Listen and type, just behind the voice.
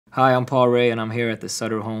Hi, I'm Paul Rey, and I'm here at the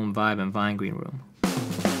Sutter Home Vibe and Vine Green Room.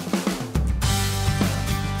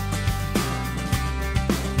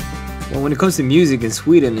 Well, when it comes to music in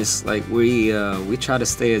Sweden, it's like we try to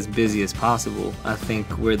stay as busy as possible. I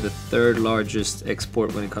think we're the third largest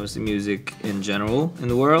export when it comes to music in general in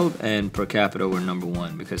the world, and per capita we're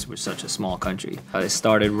 #1 because we're such a small country. I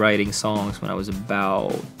started writing songs when I was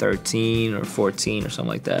about 13 or 14 or something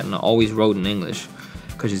like that, and I always wrote in English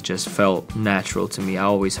because it just felt natural to me. I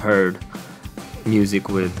always heard music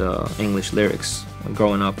with English lyrics.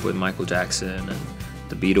 Growing up with Michael Jackson and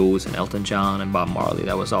the Beatles and Elton John and Bob Marley,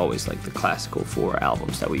 that was always like the classical 4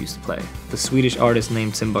 albums that we used to play. The Swedish artist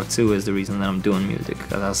named Timbuktu is the reason that I'm doing music,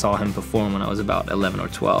 because I saw him perform when I was about 11 or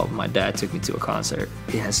 12. My dad took me to a concert.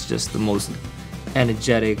 He has just the most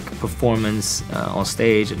energetic performance on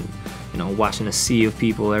stage, and you know, watching a sea of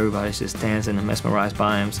people, everybody's just dancing and mesmerized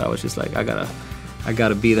by him. So I was just like, I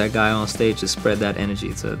gotta be that guy on stage to spread that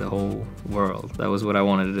energy to the whole world. That was what I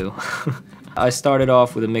wanted to do. I started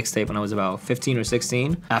off with a mixtape when I was about 15 or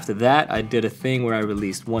 16. After that, I did a thing where I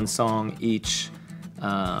released 1 song each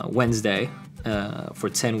Wednesday for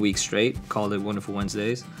 10 weeks straight, called it Wonderful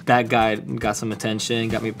Wednesdays. That guy got some attention,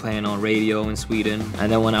 got me playing on radio in Sweden.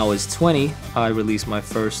 And then when I was 20, I released my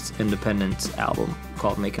first independent album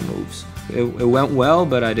called Making Moves. It went well,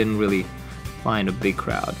 but I didn't really find a big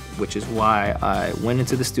crowd, which is why I went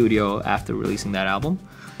into the studio after releasing that album.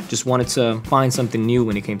 Just wanted to find something new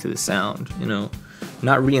when it came to the sound, you know,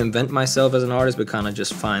 not reinvent myself as an artist, but kind of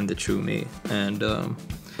just find the true me. And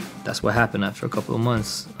that's what happened after a couple of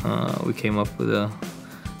months. We came up with a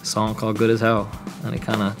song called Good as Hell, and it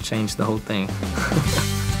kind of changed the whole thing.